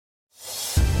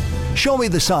Show Me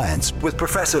the Science with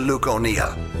Professor Luke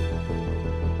O'Neill.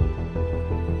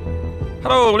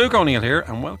 Hello, Luke O'Neill here,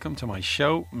 and welcome to my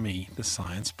Show Me the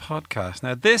Science podcast.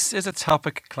 Now, this is a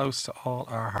topic close to all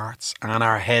our hearts and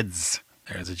our heads.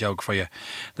 There's a joke for you.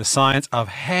 The science of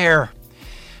hair.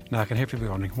 Now, I can hear people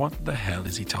wondering, what the hell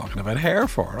is he talking about hair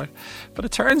for, right? But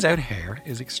it turns out hair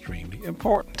is extremely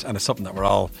important, and it's something that we're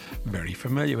all very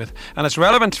familiar with. And it's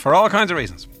relevant for all kinds of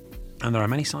reasons. And there are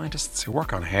many scientists who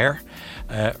work on hair.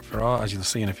 For all, as you'll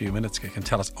see in a few minutes, can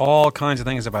tell us all kinds of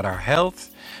things about our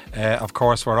health. Of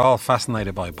course, we're all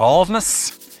fascinated by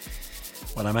baldness.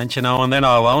 Well, I mention now and then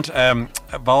I won't.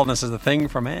 Baldness is a thing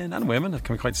for men and women. It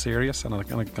can be quite serious, and I'm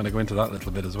going to go into that a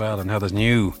little bit as well, and how there's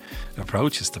new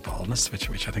approaches to baldness, which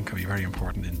I think could be very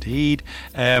important indeed.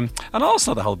 And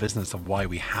also the whole business of why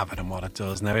we have it and what it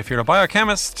does. Now, if you're a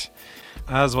biochemist,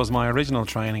 as was my original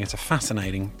training, it's a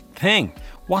fascinating thing.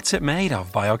 What's it made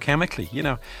of biochemically? You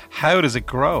know, how does it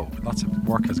grow? Lots of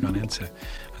work has gone into,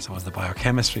 I suppose, the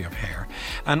biochemistry of hair.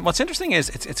 And what's interesting is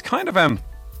it's kind of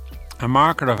a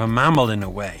marker of a mammal in a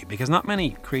way, because not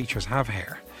many creatures have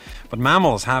hair, but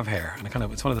mammals have hair, and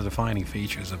it's one of the defining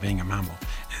features of being a mammal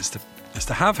is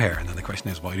to have hair. And then the question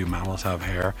is, why do mammals have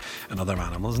hair and other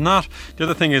animals not? The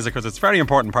other thing is, because it's a very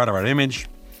important part of our image,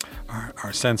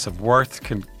 our sense of worth.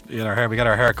 Our hair, we get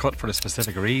our hair cut for a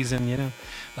specific reason. You know,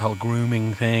 the whole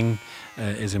grooming thing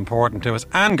is important to us,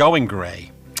 and going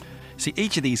grey. See,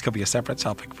 each of these could be a separate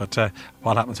topic, but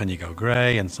what happens when you go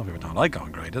grey? And some people don't like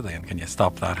going grey, do they? And can you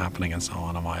stop that happening, and so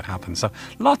on, and why it happens? So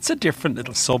lots of different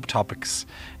little subtopics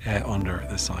under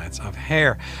the science of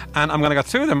hair. And I'm going to go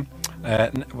through them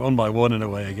one by one in a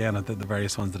way again, the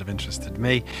various ones that have interested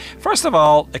me. First of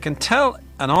all, it can tell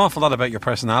an awful lot about your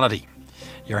personality,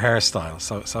 your hairstyle,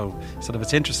 so sort of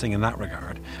it's interesting in that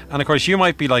regard. And of course, you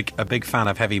might be like a big fan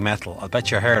of heavy metal. I'll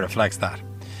bet your hair reflects that.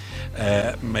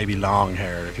 Maybe long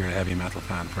hair if you're a heavy metal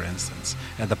fan, for instance.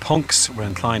 The punks were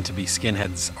inclined to be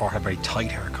skinheads or have very tight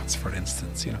haircuts, for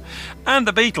instance. You know, and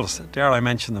the Beatles, dare I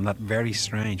mention them, that very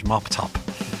strange mop top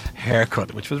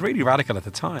haircut, which was really radical at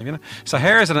the time. You know, so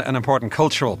hair is an important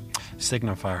cultural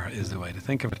signifier, is the way to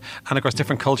think of it. And of course,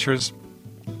 different cultures.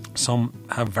 Some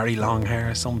have very long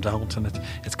hair, some don't, and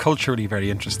it's culturally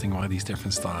very interesting why these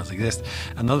different styles exist.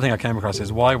 Another thing I came across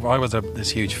is why was there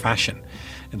this huge fashion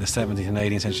in the 17th and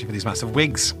 18th century for these massive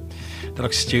wigs? They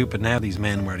look stupid now, these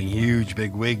men wearing huge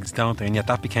big wigs, don't they? And yet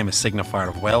that became a signifier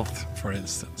of wealth, for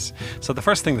instance. So the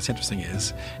first thing that's interesting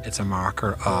is it's a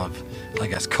marker of, I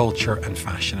guess, culture and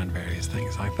fashion and various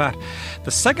things like that.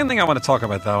 The second thing I want to talk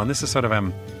about, though, and this is sort of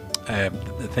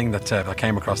the thing that I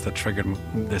came across that triggered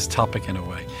this topic in a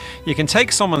way. You can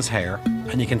take someone's hair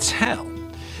and you can tell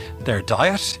their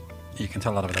diet. You can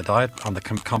tell a lot about their diet on the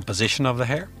composition of the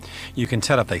hair. You can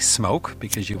tell if they smoke,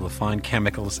 because you will find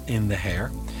chemicals in the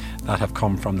hair that have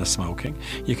come from the smoking.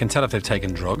 You can tell if they've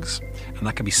taken drugs, and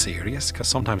that can be serious, because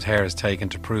sometimes hair is taken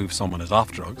to prove someone is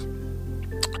off drugs.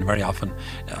 And very often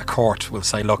a court will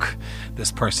say, look,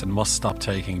 this person must stop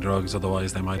taking drugs,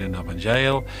 otherwise they might end up in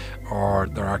jail. Or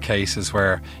there are cases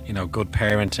where, you know, good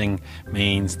parenting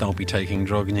means don't be taking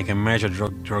drugs, and you can measure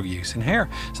drug use in hair.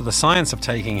 So the science of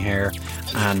taking hair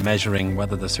and measuring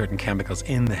whether there's certain chemicals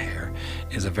in the hair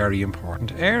is a very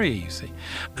important area, you see.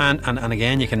 And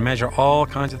again, you can measure all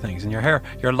kinds of things in your hair.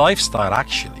 Your lifestyle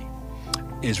actually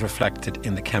is reflected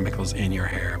in the chemicals in your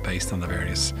hair based on the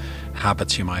various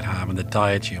habits you might have and the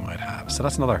diet you might have. So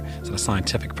that's another sort of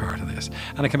scientific part of this.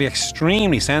 And it can be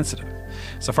extremely sensitive.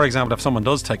 So for example, if someone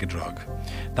does take a drug,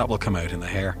 that will come out in the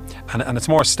hair. And it's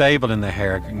more stable in the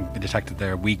hair, can be detected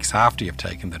there weeks after you've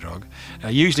taken the drug.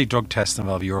 Usually drug tests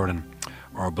involve urine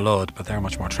or blood, but they're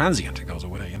much more transient. It goes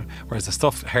away, you know. Whereas the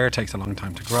stuff, hair takes a long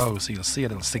time to grow, so you'll see a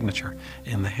little signature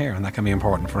in the hair, and that can be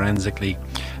important forensically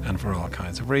and for all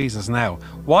kinds of reasons. Now,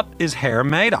 what is hair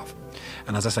made of?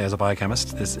 And as I say, as a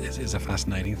biochemist, this is a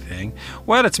fascinating thing.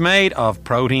 Well, it's made of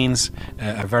proteins,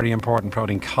 a very important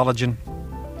protein, collagen,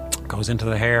 goes into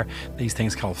the hair. These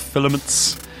things called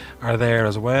filaments are there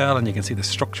as well, and you can see the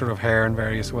structure of hair in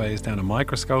various ways down a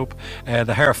microscope.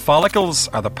 The hair follicles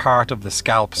are the part of the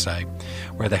scalp, say,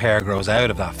 where the hair grows out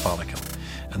of that follicle.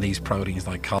 And these proteins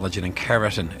like collagen and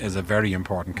keratin is a very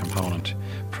important component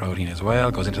protein as well.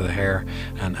 It goes into the hair,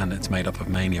 and it's made up of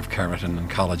mainly of keratin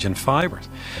and collagen fibres.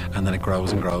 And then it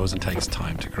grows and grows and takes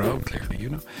time to grow, clearly, you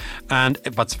know. And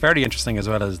what's very interesting as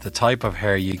well is the type of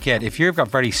hair you get. If you've got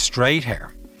very straight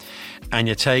hair, and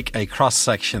you take a cross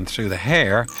section through the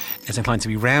hair, it's inclined to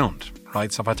be round, right?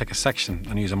 So if I take a section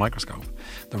and use a microscope,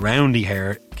 the roundy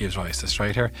hair gives rise to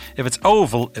straight hair. If it's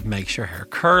oval, it makes your hair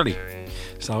curly.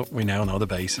 So we now know the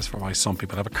basis for why some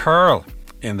people have a curl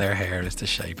in their hair is the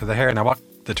shape of the hair. Now what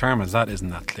determines that isn't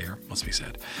that clear, must be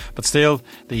said. But still,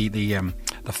 the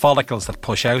follicles that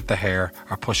push out the hair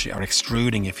are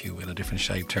extruding, if you will, a different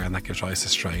shaped hair, and that gives rise to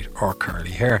straight or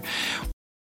curly hair.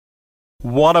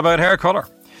 What about hair colour?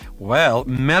 Well,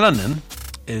 melanin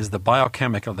is the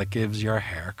biochemical that gives your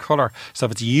hair colour. So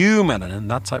if it's eumelanin,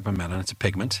 that type of melanin, it's a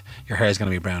pigment, your hair is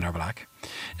going to be brown or black.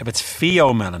 If it's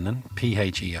pheomelanin,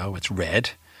 P-H-E-O, it's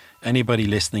red. Anybody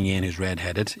listening in who's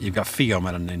red-headed, you've got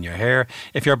pheomelanin in your hair.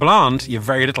 If you're blonde, you have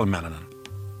very little melanin.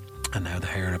 And now the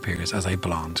hair appears as a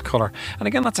blonde colour. And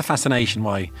again, that's a fascination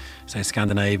why, say,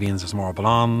 Scandinavians, there's more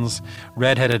blondes.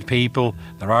 Red-headed people,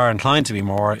 there are inclined to be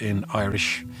more in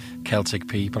Irish. Celtic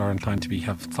people are inclined to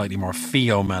have slightly more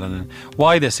pheomelanin.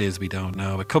 Why this is, we don't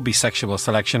know. It could be sexual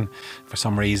selection. For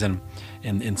some reason,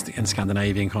 in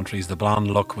Scandinavian countries, the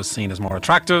blonde look was seen as more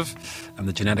attractive, and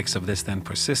the genetics of this then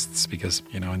persists because,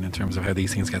 you know, in terms of how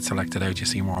these things get selected out, you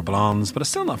see more blondes, but it's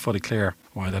still not fully clear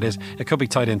why that is. It could be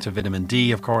tied into vitamin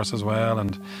D, of course, as well,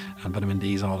 and vitamin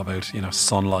D is all about, you know,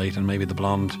 sunlight, and maybe the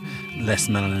blonde, less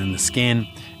melanin in the skin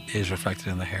is reflected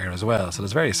in the hair as well. So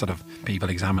there's various sort of people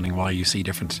examining why you see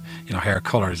different, you know, hair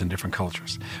colours in different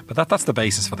cultures. But that's the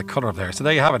basis for the colour of the hair. So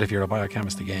there you have it if you're a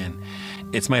biochemist again.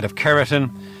 It's made of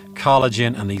keratin,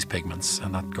 collagen and these pigments,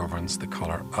 and that governs the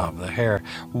colour of the hair.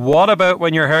 What about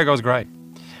when your hair goes grey?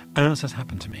 And this has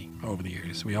happened to me over the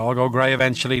years. We all go grey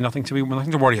eventually, nothing to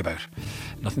worry about,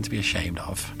 nothing to be ashamed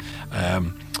of.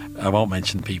 I won't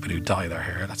mention people who dye their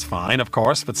hair, that's fine, of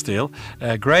course, but still.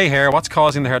 Grey hair, what's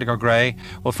causing the hair to go grey?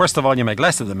 Well, first of all, you make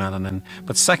less of the melanin,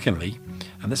 but secondly,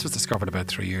 and this was discovered about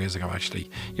 3 years ago actually,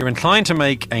 you're inclined to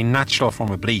make a natural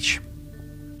form of bleach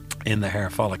in the hair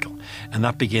follicle, and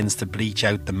that begins to bleach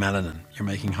out the melanin. You're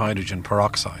making hydrogen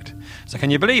peroxide. So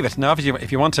can you believe it? Now,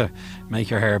 if you want to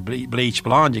make your hair bleach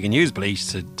blonde, you can use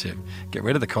bleach to get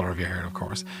rid of the colour of your hair, of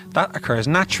course. That occurs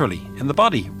naturally in the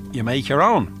body. You make your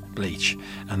own bleach,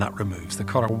 and that removes the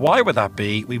colour. Why would that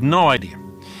be? We've no idea.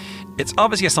 It's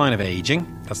obviously a sign of ageing.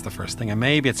 That's the first thing. And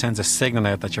maybe it sends a signal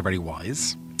out that you're very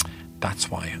wise.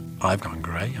 That's why I've gone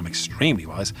grey. I'm extremely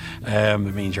wise. It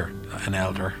means you're an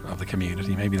elder of the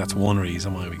community. Maybe that's one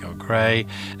reason why we go grey.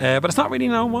 But it's not really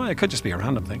known why. It could just be a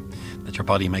random thing, that your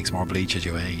body makes more bleach as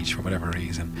you age for whatever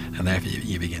reason, and therefore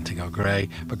you begin to go grey.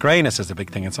 But greyness is a big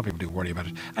thing, and some people do worry about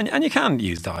it. And you can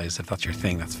use dyes if that's your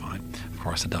thing, that's fine. Of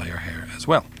course, to dye your hair as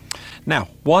well. Now,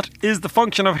 what is the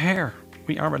function of hair?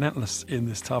 We are relentless in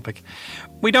this topic.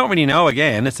 We don't really know,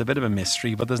 again, it's a bit of a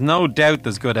mystery, but there's no doubt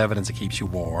there's good evidence it keeps you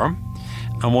warm.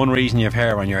 And one reason you have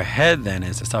hair on your head then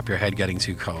is to stop your head getting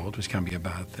too cold, which can be a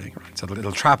bad thing. Right? So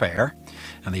it'll trap air,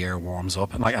 and the air warms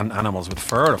up. And like animals with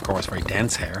fur, of course, very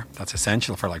dense hair. That's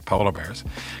essential for like polar bears,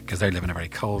 because they live in a very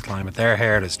cold climate. Their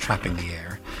hair is trapping the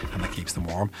air, and that keeps them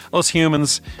warm. Us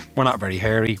humans, we're not very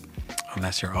hairy,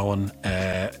 unless you're Owen.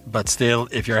 But still,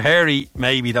 if you're hairy,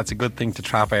 maybe that's a good thing to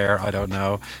trap air. I don't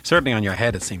know. Certainly on your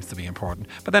head it seems to be important.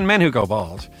 But then men who go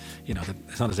bald, you know,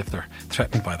 it's not as if they're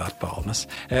threatened by that baldness.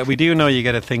 We do know you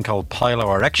get a thing called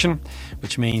piloerection,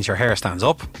 which means your hair stands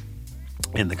up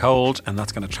in the cold, and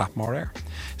that's going to trap more air.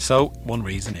 So one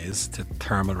reason is to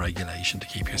thermal regulation, to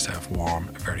keep yourself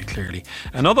warm, very clearly.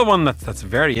 Another one that's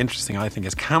very interesting, I think,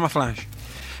 is camouflage.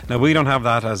 Now, we don't have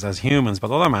that as humans,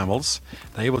 but other mammals,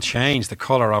 they will change the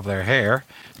colour of their hair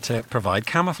to provide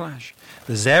camouflage.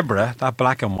 The zebra, that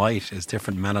black and white, is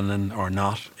different melanin or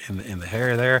not in the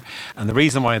hair there. And the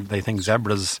reason why they think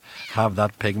zebras have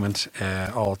that pigment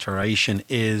alteration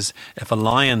is if a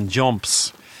lion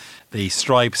jumps, the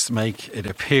stripes make it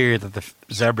appear that the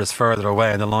zebra's further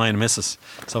away and the lion misses.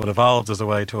 So it evolved as a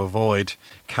way to avoid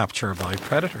capture by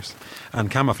predators.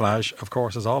 And camouflage, of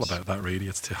course, is all about that, really.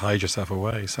 It's to hide yourself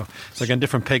away. So again,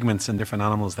 different pigments in different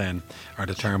animals then are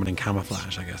determining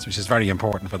camouflage, I guess, which is very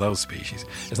important for those species.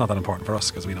 It's not that important for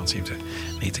us because we don't seem to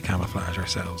need to camouflage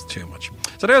ourselves too much.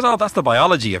 So that's the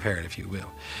biology of hair, if you will.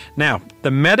 Now,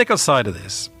 the medical side of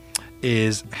this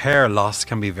is hair loss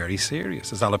can be very serious.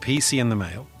 There's alopecia in the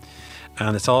male,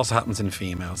 and it also happens in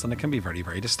females, and it can be very,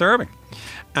 very disturbing.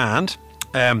 And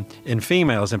in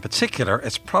females in particular,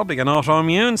 it's probably an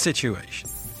autoimmune situation.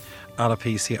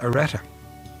 Alopecia areata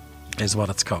is what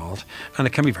it's called, and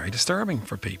it can be very disturbing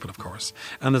for people, of course.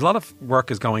 And there's a lot of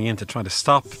work is going into trying to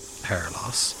stop hair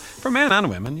loss for men and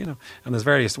women, you know, and there's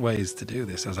various ways to do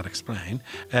this, as I'll explain.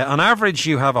 On average,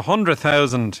 you have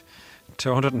 100,000 to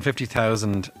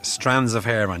 150,000 strands of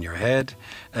hair on your head.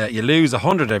 You lose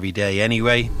 100 every day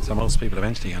anyway, so most people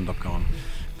eventually end up going,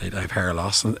 they have hair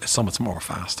loss, and some it's more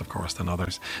fast, of course, than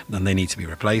others. Then they need to be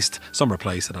replaced. Some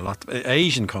replace it a lot.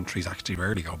 Asian countries actually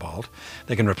rarely go bald.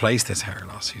 They can replace this hair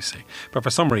loss, you see. But for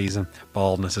some reason,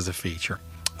 baldness is a feature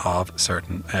of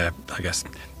certain,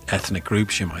 ethnic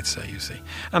groups, you might say, you see.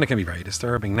 And it can be very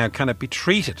disturbing. Now, can it be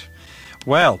treated?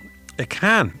 Well, it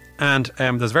can. And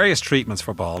there's various treatments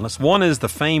for baldness. One is the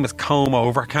famous comb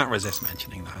over. Can't resist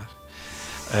mentioning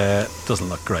that. Doesn't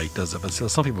look great, does it? But still,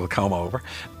 some people will comb over.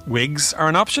 Wigs are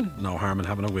an option. No harm in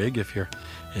having a wig if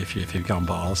you've gone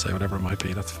bald, say whatever it might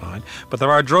be, that's fine. But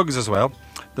there are drugs as well.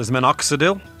 There's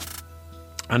minoxidil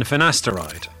and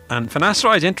finasteride. And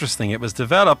finasteride is interesting. It was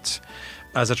developed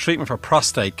as a treatment for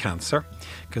prostate cancer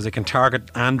because it can target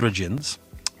androgens,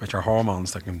 which are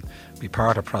hormones that can be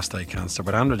part of prostate cancer.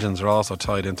 But androgens are also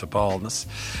tied into baldness.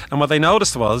 And what they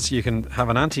noticed was you can have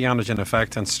an anti-androgen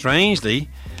effect, and strangely,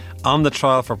 on the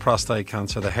trial for prostate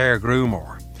cancer, the hair grew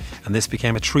more. And this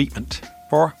became a treatment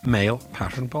for male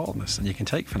pattern baldness. And you can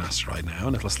take finasteride now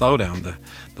and it'll slow down the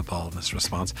baldness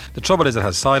response. The trouble is it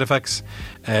has side effects.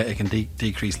 It can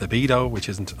decrease libido, which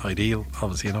isn't ideal,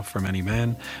 obviously enough for many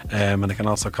men. And it can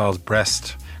also cause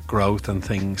breast growth and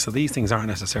things. So these things aren't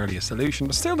necessarily a solution,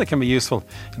 but still they can be useful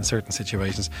in certain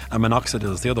situations. And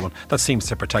minoxidil is the other one. That seems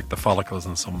to protect the follicles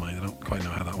in some way. I don't quite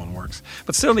know how that one works.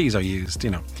 But still these are used,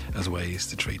 as ways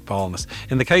to treat baldness.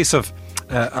 In the case of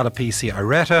alopecia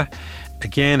areata,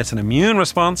 again, it's an immune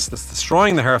response that's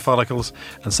destroying the hair follicles,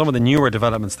 and some of the newer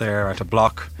developments there are to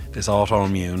block this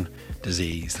autoimmune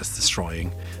disease that's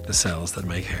destroying the cells that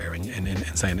make hair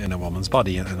in a woman's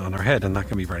body and on her head, and that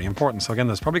can be very important. So again,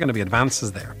 there's probably going to be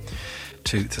advances there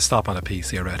to stop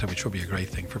alopecia areata, which will be a great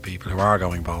thing for people who are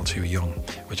going bald too young,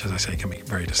 which, as I say, can be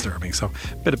very disturbing. So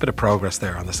a bit of progress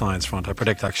there on the science front. I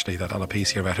predict actually that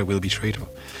alopecia areata will be treatable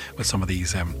with some of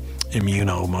these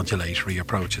immunomodulatory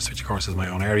approaches, which of course is my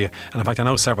own area. And in fact, I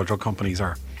know several drug companies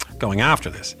are going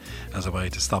after this as a way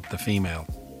to stop the female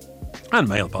and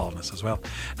male baldness as well.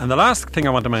 And the last thing I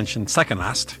want to mention, second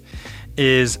last,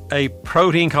 is a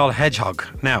protein called hedgehog.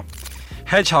 Now,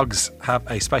 hedgehogs have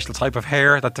a special type of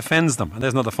hair that defends them, and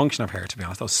there's another function of hair, to be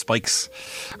honest. Those spikes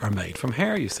are made from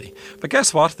hair, you see. But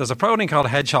guess what? There's a protein called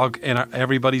hedgehog in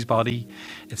everybody's body.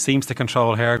 It seems to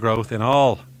control hair growth in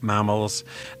all mammals,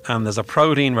 and there's a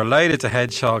protein related to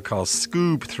hedgehog called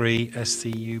SCOOB3,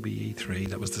 SCUBE3,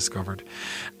 that was discovered.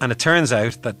 And it turns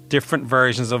out that different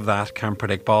versions of that can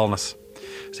predict baldness.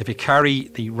 So if you carry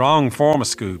the wrong form of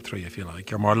SCOOB3, if you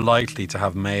like, you're more likely to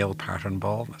have male pattern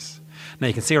baldness. Now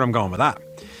you can see where I'm going with that.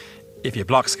 If you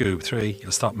block SCOOB3,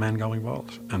 you'll stop men going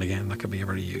bald. And again, that could be a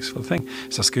very useful thing.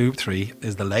 So SCOOB3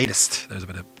 is the latest. There's a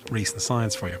bit of recent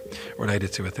science for you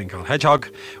related to a thing called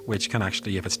hedgehog, which can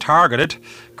actually, if it's targeted,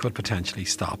 could potentially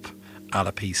stop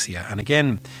alopecia. And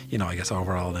again, I guess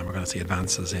overall then we're going to see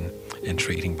advances in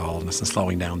treating baldness and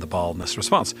slowing down the baldness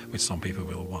response, which some people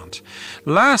will want.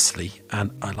 Lastly,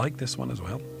 and I like this one as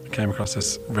well, I came across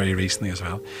this very recently as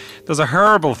well, there's a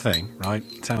herbal thing, right?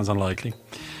 Sounds unlikely.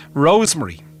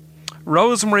 Rosemary.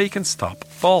 Rosemary can stop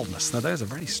baldness. Now, there's a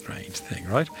very strange thing,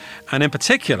 right? And in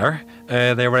particular,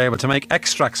 they were able to make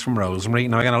extracts from rosemary.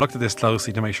 Now, again, I looked at this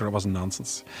closely to make sure it wasn't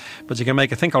nonsense. But you can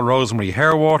make a thing called rosemary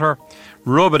hair water,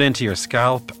 rub it into your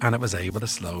scalp, and it was able to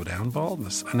slow down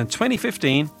baldness. And in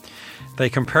 2015, they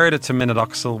compared it to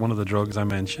minoxidil, one of the drugs I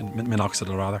mentioned,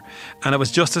 minoxidil rather, and it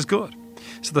was just as good.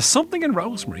 So there's something in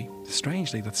rosemary,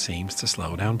 strangely, that seems to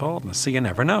slow down baldness. So you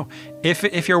never know.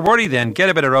 If you're worried, then get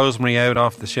a bit of rosemary out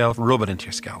off the shelf, rub it into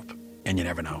your scalp, and you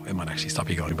never know. It might actually stop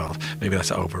you going bald. Maybe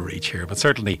that's overreach here, but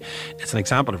certainly it's an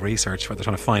example of research where they're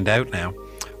trying to find out now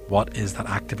what is that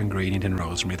active ingredient in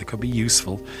rosemary that could be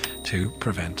useful to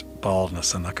prevent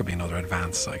baldness, and that could be another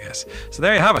advance, I guess. So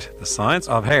there you have it, the science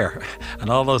of hair and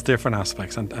all those different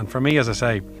aspects. And for me, as I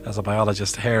say, as a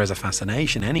biologist, hair is a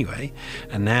fascination anyway,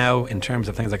 and now in terms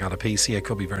of things like alopecia, it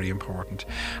could be very important.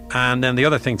 And then the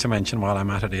other thing to mention while I'm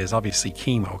at it is obviously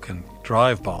chemo can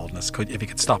drive baldness. If you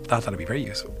could stop that, that'd be very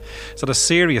useful. So there's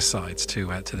serious sides to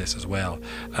this as well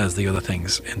as the other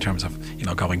things in terms of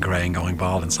going grey and going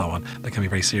bald and so on. There can be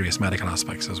very serious medical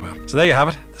aspects as well. So there you have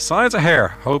it, the science of hair.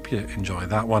 Hope you enjoy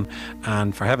that one.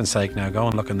 And for heaven's sake, now go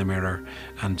and look in the mirror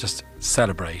and just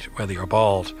celebrate whether you're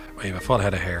bald or you have a full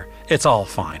head of hair. It's all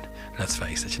fine. Let's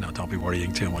face it, don't be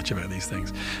worrying too much about these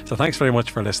things. So thanks very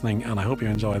much for listening, and I hope you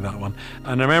enjoyed that one.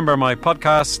 And remember, my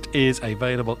podcast is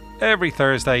available every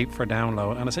Thursday for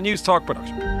download, and it's a News Talk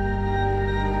production.